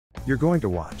You're going to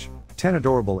watch 10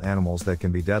 adorable animals that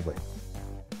can be deadly.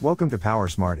 Welcome to Power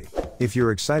Smarty. If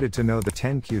you're excited to know the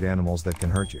 10 cute animals that can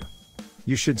hurt you,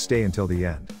 you should stay until the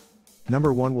end.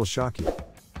 Number 1 will shock you.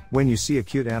 When you see a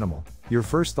cute animal, your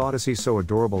first thought is he's so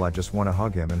adorable, I just want to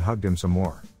hug him, and hugged him some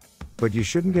more. But you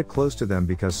shouldn't get close to them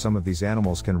because some of these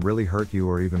animals can really hurt you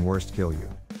or even worse, kill you.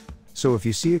 So if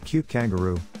you see a cute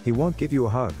kangaroo, he won't give you a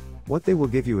hug. What they will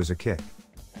give you is a kick.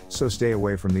 So stay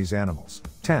away from these animals.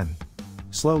 10.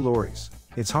 Slow lories.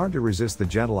 It's hard to resist the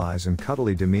gentle eyes and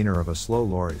cuddly demeanor of a slow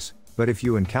lories, but if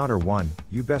you encounter one,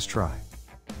 you best try.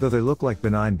 Though they look like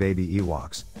benign baby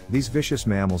Ewoks, these vicious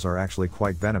mammals are actually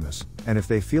quite venomous, and if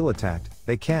they feel attacked,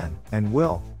 they can, and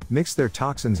will, mix their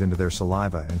toxins into their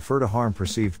saliva and fur to harm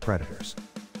perceived predators.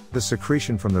 The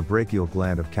secretion from the brachial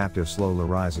gland of captive slow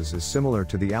lories is similar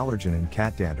to the allergen in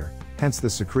cat dander, hence the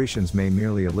secretions may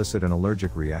merely elicit an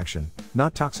allergic reaction,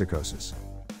 not toxicosis.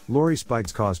 Loris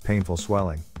bites cause painful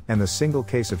swelling, and the single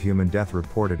case of human death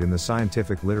reported in the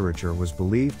scientific literature was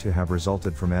believed to have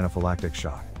resulted from anaphylactic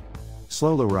shock.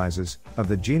 Slow lories, of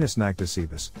the genus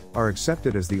Nycticebus, are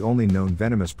accepted as the only known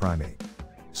venomous primate.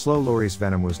 Slow loris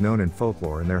venom was known in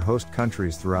folklore in their host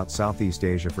countries throughout Southeast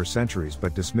Asia for centuries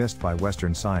but dismissed by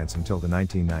Western science until the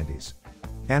 1990s.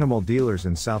 Animal dealers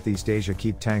in Southeast Asia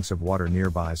keep tanks of water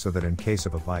nearby so that in case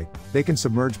of a bite, they can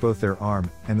submerge both their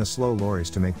arm and the slow loris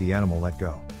to make the animal let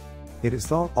go. It is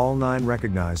thought all 9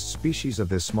 recognized species of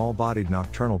this small-bodied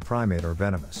nocturnal primate are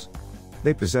venomous.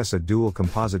 They possess a dual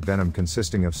composite venom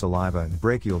consisting of saliva and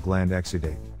brachial gland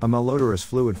exudate, a malodorous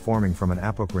fluid forming from an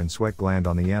apocrine sweat gland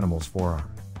on the animal's forearm.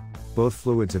 Both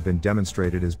fluids have been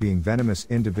demonstrated as being venomous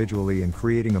individually and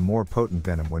creating a more potent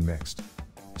venom when mixed.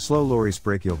 Slow loris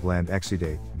brachial gland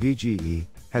exudate, VGE,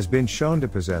 has been shown to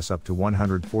possess up to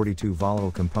 142 volatile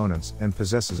components and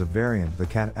possesses a variant of the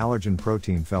cat allergen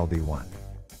protein FeLD1.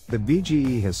 The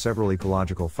BGE has several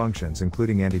ecological functions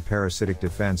including anti-parasitic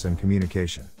defense and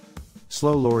communication.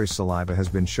 Slow loris saliva has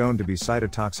been shown to be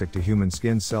cytotoxic to human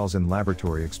skin cells in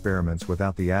laboratory experiments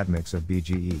without the admix of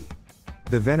BGE.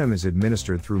 The venom is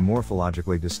administered through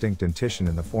morphologically distinct dentition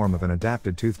in the form of an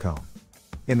adapted tooth comb.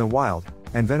 In the wild,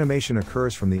 envenomation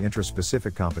occurs from the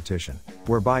intraspecific competition,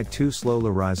 whereby 2 slow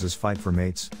loris fight for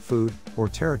mates, food, or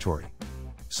territory.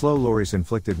 Slow loris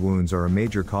inflicted wounds are a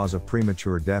major cause of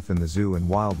premature death in the zoo and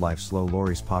wildlife slow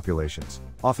loris populations,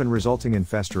 often resulting in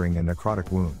festering and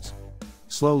necrotic wounds.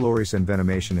 Slow loris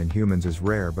envenomation in humans is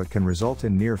rare but can result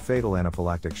in near-fatal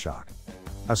anaphylactic shock.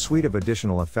 A suite of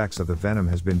additional effects of the venom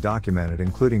has been documented,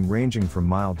 including ranging from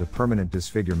mild to permanent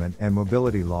disfigurement and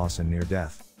mobility loss and near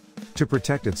death. To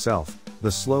protect itself,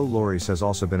 the slow loris has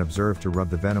also been observed to rub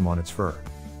the venom on its fur.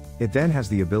 It then has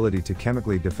the ability to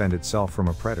chemically defend itself from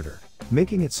a predator,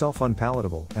 making itself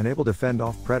unpalatable and able to fend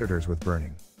off predators with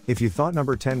burning. If you thought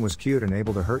number 10 was cute and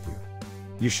able to hurt you,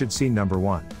 you should see number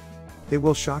 1. It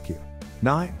will shock you.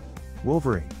 9.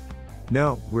 Wolverine.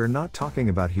 No, we're not talking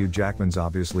about Hugh Jackman's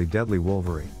obviously deadly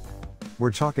Wolverine.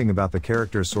 We're talking about the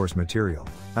character's source material,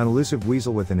 an elusive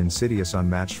weasel with an insidious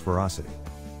unmatched ferocity.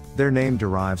 Their name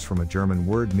derives from a German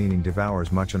word meaning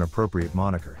devours, much an appropriate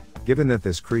moniker, given that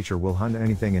this creature will hunt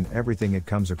anything and everything it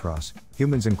comes across,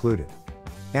 humans included.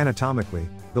 Anatomically,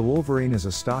 the wolverine is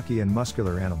a stocky and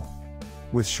muscular animal.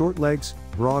 With short legs,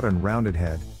 broad and rounded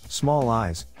head, small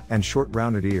eyes, and short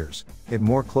rounded ears, it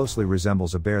more closely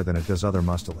resembles a bear than it does other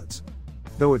mustelids.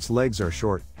 Though its legs are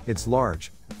short, its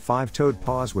large, 5-toed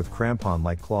paws with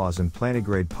crampon-like claws and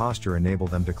plantigrade posture enable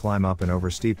them to climb up and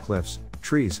over steep cliffs,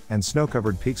 trees, and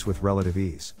snow-covered peaks with relative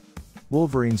ease.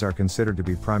 Wolverines are considered to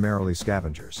be primarily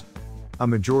scavengers. A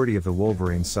majority of the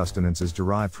wolverine's sustenance is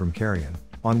derived from carrion,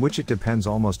 on which it depends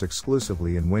almost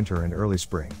exclusively in winter and early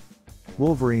spring.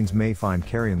 Wolverines may find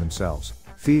carrion themselves,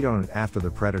 feed on it after the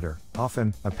predator,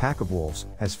 often a pack of wolves,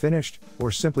 has finished,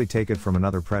 or simply take it from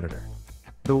another predator.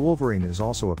 The wolverine is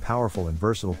also a powerful and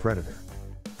versatile predator.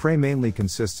 Prey mainly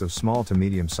consists of small to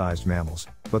medium-sized mammals,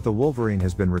 but the wolverine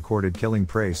has been recorded killing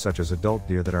prey such as adult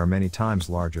deer that are many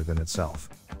times larger than itself.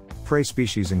 Prey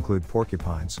species include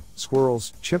porcupines,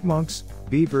 squirrels, chipmunks,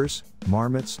 beavers,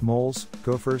 marmots, moles,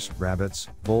 gophers, rabbits,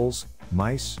 voles,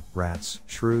 mice, rats,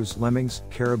 shrews, lemmings,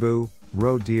 caribou,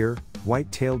 roe deer,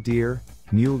 white-tailed deer,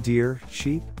 mule deer,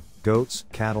 sheep, goats,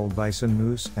 cattle, bison,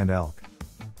 moose, and elk.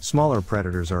 Smaller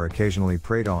predators are occasionally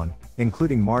preyed on,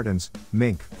 including martens,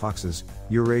 mink, foxes,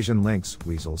 Eurasian lynx,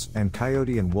 weasels, and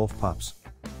coyote and wolf pups.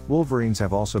 Wolverines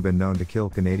have also been known to kill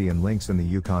Canadian lynx in the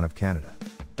Yukon of Canada.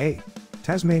 8.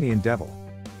 Tasmanian devil.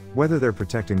 Whether they're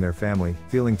protecting their family,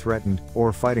 feeling threatened,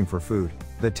 or fighting for food,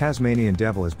 the Tasmanian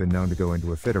devil has been known to go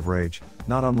into a fit of rage,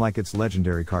 not unlike its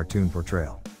legendary cartoon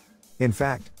portrayal. In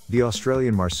fact, The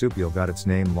Australian marsupial got its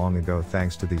name long ago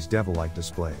thanks to these devil-like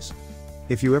displays.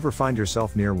 If you ever find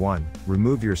yourself near one,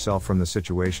 remove yourself from the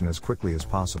situation as quickly as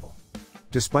possible.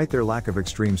 Despite their lack of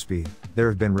extreme speed, there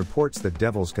have been reports that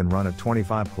devils can run at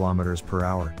 25 kilometers per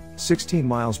hour, 16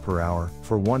 miles per hour,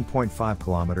 for 1.5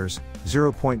 kilometers,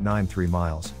 0.93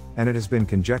 miles, and it has been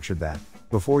conjectured that,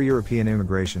 before European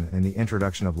immigration and the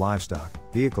introduction of livestock,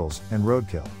 vehicles, and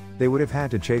roadkill, they would have had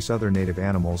to chase other native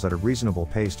animals at a reasonable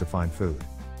pace to find food.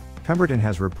 Pemberton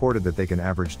has reported that they can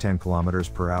average 10 kilometers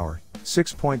per hour,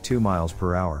 6.2 miles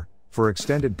per hour, for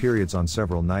extended periods on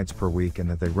several nights per week, and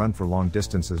that they run for long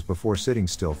distances before sitting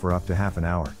still for up to half an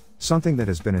hour, something that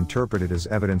has been interpreted as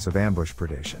evidence of ambush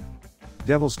predation.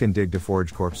 Devils can dig to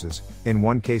forage corpses, in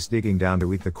one case digging down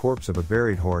to eat the corpse of a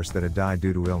buried horse that had died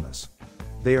due to illness.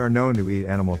 They are known to eat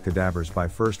animal cadavers by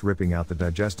first ripping out the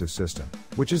digestive system,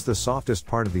 which is the softest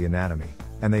part of the anatomy,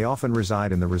 and they often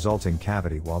reside in the resulting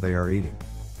cavity while they are eating.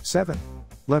 7.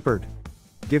 Leopard.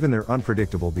 Given their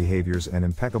unpredictable behaviors and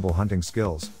impeccable hunting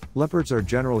skills, leopards are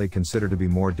generally considered to be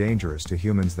more dangerous to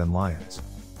humans than lions.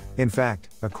 In fact,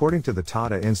 according to the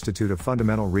Tata Institute of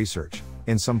Fundamental Research,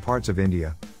 in some parts of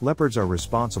India, leopards are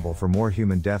responsible for more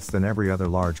human deaths than every other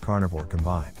large carnivore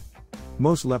combined.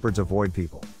 Most leopards avoid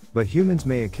people, but humans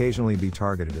may occasionally be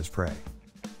targeted as prey.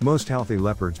 Most healthy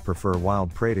leopards prefer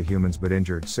wild prey to humans, but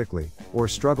injured, sickly, or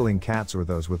struggling cats or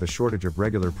those with a shortage of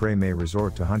regular prey may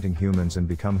resort to hunting humans and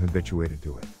become habituated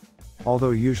to it. Although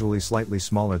usually slightly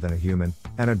smaller than a human,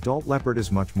 an adult leopard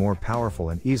is much more powerful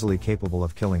and easily capable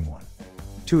of killing one.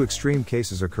 2 extreme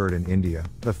cases occurred in India.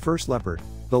 The first leopard,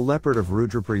 the leopard of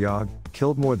Rudraprayag,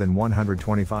 killed more than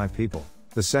 125 people.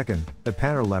 The second, the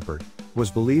panther leopard,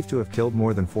 was believed to have killed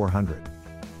more than 400.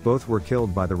 Both were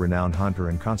killed by the renowned hunter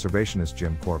and conservationist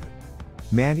Jim Corbett.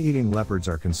 Man-eating leopards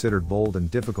are considered bold and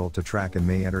difficult to track and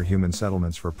may enter human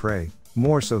settlements for prey,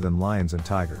 more so than lions and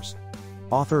tigers.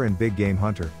 Author and big game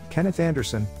hunter, Kenneth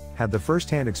Anderson, had the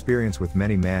first-hand experience with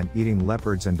many man-eating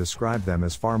leopards and described them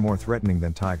as far more threatening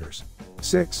than tigers.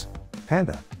 6.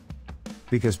 Panda.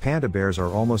 Because panda bears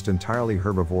are almost entirely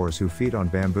herbivores who feed on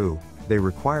bamboo, they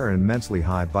require an immensely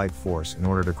high bite force in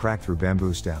order to crack through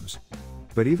bamboo stems.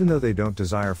 But even though they don't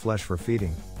desire flesh for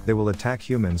feeding, they will attack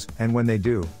humans, and when they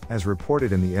do, as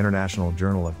reported in the International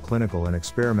Journal of Clinical and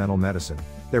Experimental Medicine,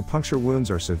 their puncture wounds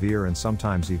are severe and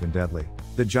sometimes even deadly.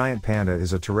 The giant panda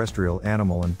is a terrestrial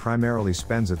animal and primarily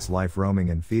spends its life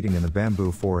roaming and feeding in the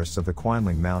bamboo forests of the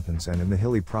Qianling Mountains and in the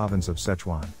hilly province of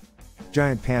Sichuan.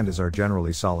 Giant pandas are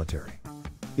generally solitary.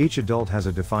 Each adult has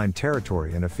a defined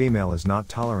territory and a female is not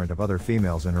tolerant of other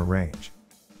females in her range.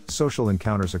 Social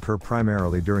encounters occur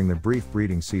primarily during the brief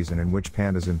breeding season in which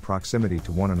pandas in proximity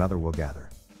to one another will gather.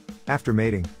 After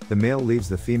mating, the male leaves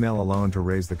the female alone to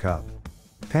raise the cub.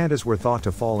 Pandas were thought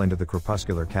to fall into the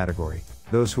crepuscular category,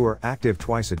 those who are active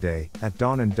twice a day, at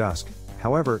dawn and dusk.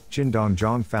 However, Jin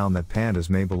Dongzhang found that pandas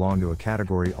may belong to a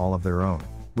category all of their own,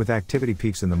 with activity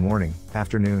peaks in the morning,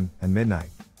 afternoon, and midnight.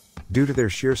 Due to their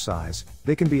sheer size,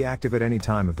 they can be active at any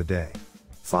time of the day.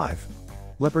 5.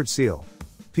 Leopard seal.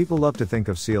 People love to think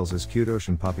of seals as cute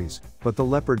ocean puppies, but the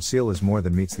leopard seal is more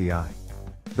than meets the eye.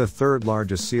 The third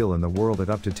largest seal in the world at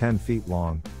up to 10 feet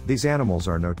long, these animals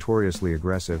are notoriously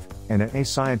aggressive, and any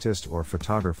scientist or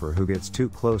photographer who gets too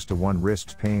close to one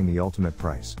risks paying the ultimate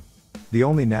price. The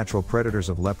only natural predators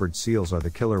of leopard seals are the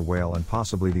killer whale and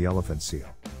possibly the elephant seal.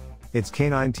 Its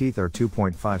canine teeth are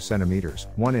 2.5 centimeters,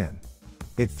 1 in.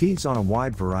 It feeds on a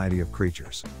wide variety of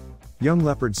creatures. Young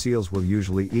leopard seals will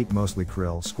usually eat mostly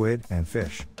krill, squid, and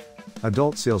fish.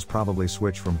 Adult seals probably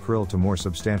switch from krill to more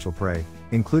substantial prey,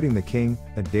 including the king,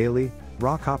 adelie,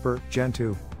 rockhopper,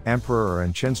 gentoo, emperor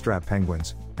and chinstrap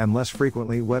penguins, and less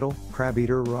frequently weddell,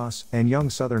 crab-eater wrasse, and young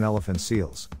southern elephant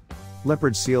seals.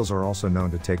 Leopard seals are also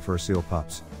known to take fur seal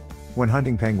pups. When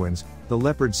hunting penguins, the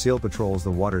leopard seal patrols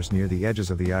the waters near the edges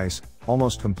of the ice,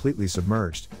 almost completely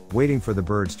submerged, waiting for the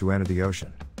birds to enter the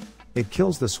ocean. It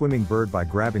kills the swimming bird by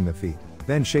grabbing the feet,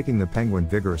 then shaking the penguin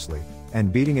vigorously,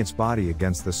 and beating its body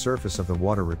against the surface of the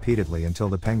water repeatedly until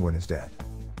the penguin is dead.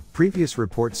 Previous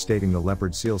reports stating the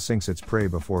leopard seal sinks its prey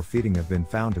before feeding have been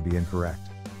found to be incorrect.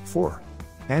 4.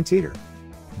 Anteater.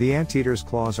 The anteater's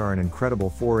claws are an incredible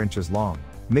 4 inches long,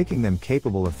 making them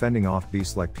capable of fending off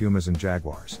beasts like pumas and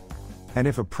jaguars. And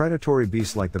if a predatory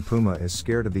beast like the puma is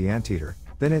scared of the anteater,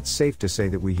 then it's safe to say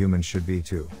that we humans should be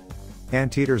too.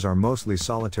 Anteaters are mostly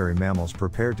solitary mammals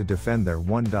prepared to defend their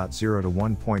 1.0 to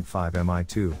 1.5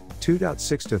 mi2,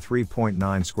 2.6 to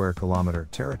 3.9 square kilometer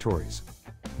territories.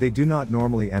 They do not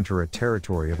normally enter a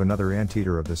territory of another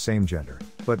anteater of the same gender,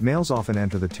 but males often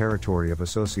enter the territory of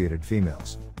associated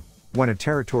females. When a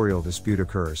territorial dispute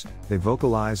occurs, they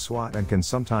vocalize swat and can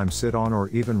sometimes sit on or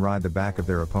even ride the back of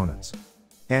their opponents.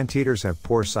 Anteaters have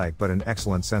poor sight but an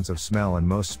excellent sense of smell, and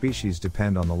most species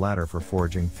depend on the latter for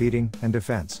foraging, feeding, and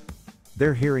defense.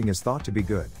 Their hearing is thought to be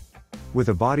good. With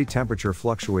a body temperature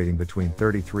fluctuating between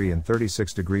 33 and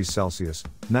 36 degrees Celsius,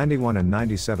 91 and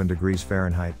 97 degrees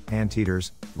Fahrenheit,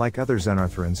 anteaters, like other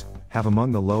xenarthrans, have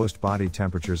among the lowest body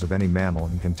temperatures of any mammal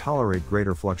and can tolerate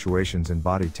greater fluctuations in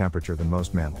body temperature than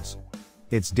most mammals.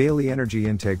 Its daily energy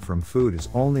intake from food is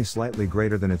only slightly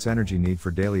greater than its energy need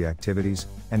for daily activities,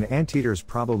 and anteaters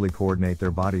probably coordinate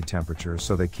their body temperature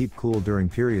so they keep cool during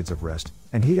periods of rest,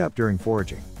 and heat up during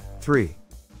foraging. 3.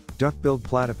 Duck-billed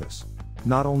platypus.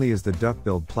 Not only is the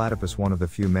duck-billed platypus one of the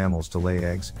few mammals to lay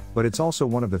eggs, but it's also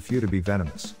one of the few to be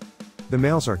venomous. The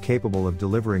males are capable of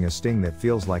delivering a sting that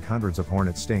feels like hundreds of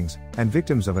hornet stings, and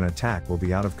victims of an attack will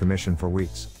be out of commission for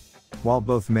weeks. While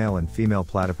both male and female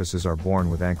platypuses are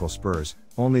born with ankle spurs,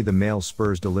 only the male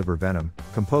spurs deliver venom,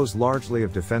 composed largely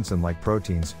of defensin-like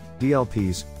proteins,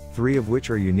 DLPs, 3 of which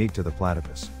are unique to the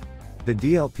platypus. The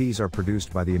DLPs are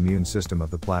produced by the immune system of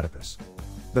the platypus.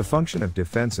 The function of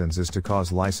defensins is to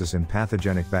cause lysis in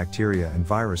pathogenic bacteria and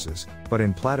viruses, but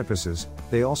in platypuses,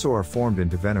 they also are formed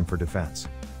into venom for defense.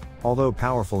 Although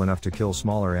powerful enough to kill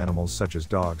smaller animals such as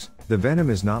dogs, the venom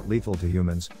is not lethal to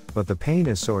humans, but the pain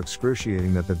is so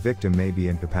excruciating that the victim may be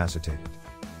incapacitated.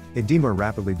 Edema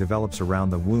rapidly develops around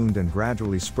the wound and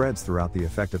gradually spreads throughout the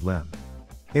affected limb.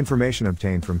 Information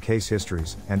obtained from case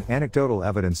histories and anecdotal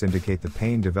evidence indicate the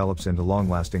pain develops into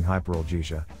long-lasting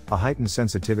hyperalgesia, a heightened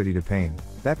sensitivity to pain,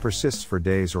 that persists for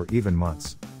days or even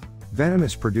months. Venom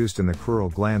is produced in the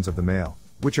crural glands of the male,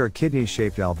 which are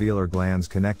kidney-shaped alveolar glands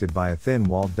connected by a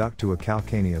thin-walled duct to a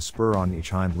calcaneus spur on each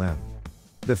hind limb.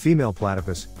 The female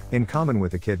platypus, in common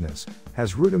with echidnas,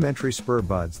 has rudimentary spur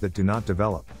buds that do not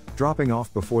develop, dropping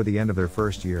off before the end of their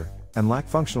first year, and lack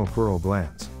functional crural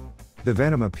glands. The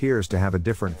venom appears to have a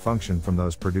different function from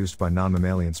those produced by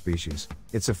non-mammalian species.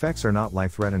 Its effects are not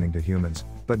life-threatening to humans,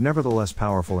 but nevertheless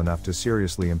powerful enough to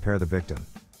seriously impair the victim.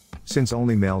 Since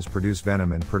only males produce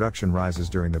venom and production rises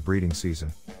during the breeding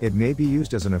season, it may be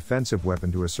used as an offensive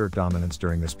weapon to assert dominance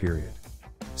during this period.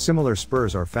 Similar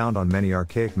spurs are found on many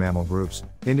archaic mammal groups,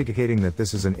 indicating that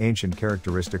this is an ancient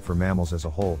characteristic for mammals as a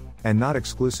whole, and not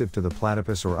exclusive to the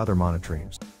platypus or other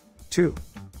monotremes. 2.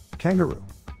 Kangaroo.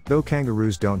 Though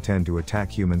kangaroos don't tend to attack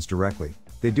humans directly,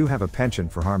 they do have a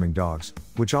penchant for harming dogs,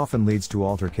 which often leads to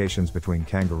altercations between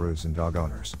kangaroos and dog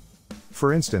owners.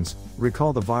 For instance,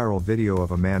 recall the viral video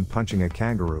of a man punching a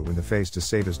kangaroo in the face to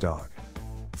save his dog.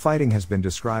 Fighting has been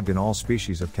described in all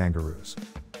species of kangaroos.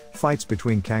 Fights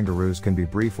between kangaroos can be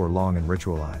brief or long and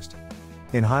ritualized.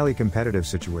 In highly competitive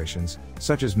situations,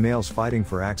 such as males fighting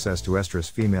for access to estrus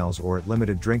females or at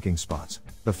limited drinking spots,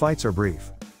 the fights are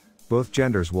brief. Both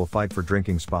genders will fight for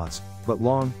drinking spots, but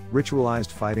long, ritualized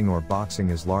fighting or boxing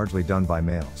is largely done by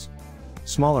males.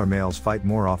 Smaller males fight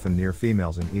more often near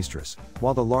females in estrus,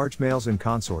 while the large males in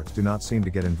consorts do not seem to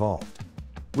get involved.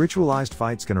 Ritualized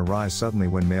fights can arise suddenly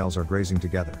when males are grazing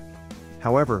together.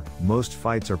 However, most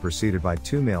fights are preceded by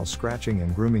two males scratching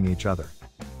and grooming each other.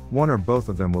 One or both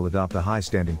of them will adopt a high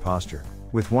standing posture,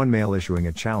 with one male issuing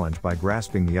a challenge by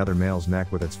grasping the other male's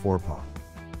neck with its forepaw.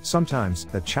 Sometimes,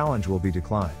 a challenge will be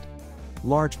declined.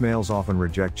 Large males often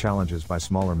reject challenges by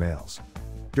smaller males.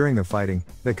 During the fighting,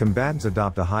 the combatants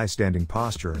adopt a high standing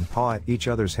posture and paw at each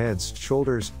other's heads,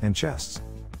 shoulders, and chests.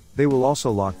 They will also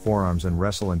lock forearms and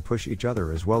wrestle and push each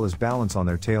other as well as balance on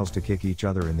their tails to kick each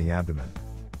other in the abdomen.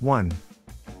 1.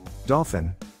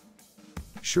 Dolphin.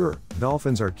 Sure,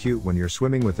 dolphins are cute when you're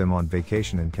swimming with them on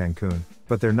vacation in Cancun,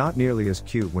 but they're not nearly as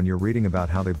cute when you're reading about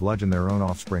how they bludgeon their own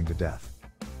offspring to death.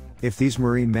 If these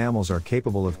marine mammals are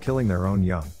capable of killing their own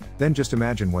young, then just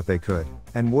imagine what they could,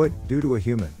 and would, do to a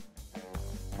human.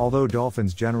 Although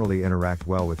dolphins generally interact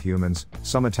well with humans,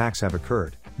 some attacks have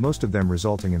occurred, most of them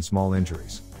resulting in small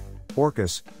injuries.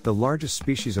 Orcas, the largest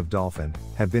species of dolphin,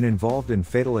 have been involved in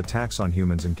fatal attacks on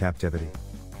humans in captivity.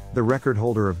 The record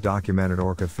holder of documented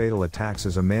orca fatal attacks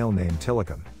is a male named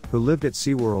Tilikum, who lived at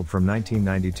SeaWorld from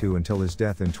 1992 until his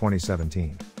death in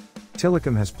 2017.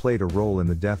 Tilikum has played a role in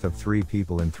the death of 3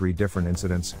 people in 3 different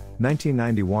incidents,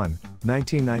 1991,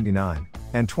 1999,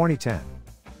 and 2010.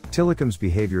 Tilikum's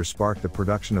behavior sparked the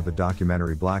production of the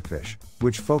documentary Blackfish,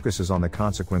 which focuses on the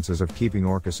consequences of keeping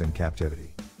orcas in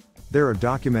captivity. There are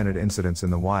documented incidents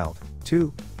in the wild,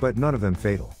 too, but none of them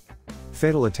fatal.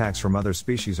 Fatal attacks from other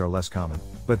species are less common,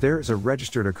 but there is a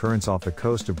registered occurrence off the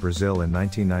coast of Brazil in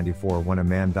 1994 when a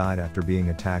man died after being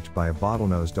attacked by a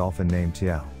bottlenose dolphin named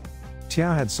Tiao.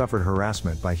 Tiao had suffered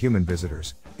harassment by human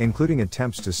visitors, including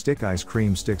attempts to stick ice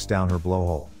cream sticks down her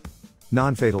blowhole.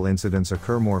 Non-fatal incidents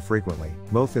occur more frequently,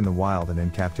 both in the wild and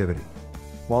in captivity.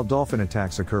 While dolphin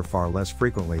attacks occur far less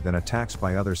frequently than attacks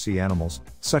by other sea animals,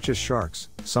 such as sharks,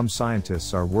 some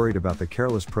scientists are worried about the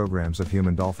careless programs of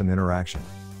human-dolphin interaction.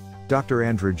 Dr.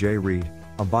 Andrew J. Reed,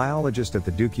 a biologist at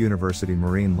the Duke University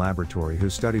Marine Laboratory who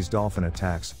studies dolphin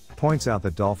attacks, points out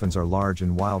that dolphins are large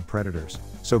and wild predators,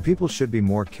 so people should be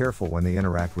more careful when they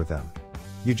interact with them.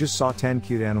 You just saw 10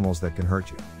 cute animals that can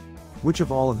hurt you. Which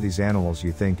of all of these animals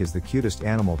you think is the cutest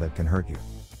animal that can hurt you?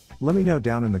 Let me know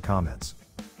down in the comments.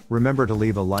 Remember to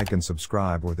leave a like and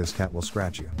subscribe or this cat will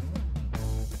scratch you.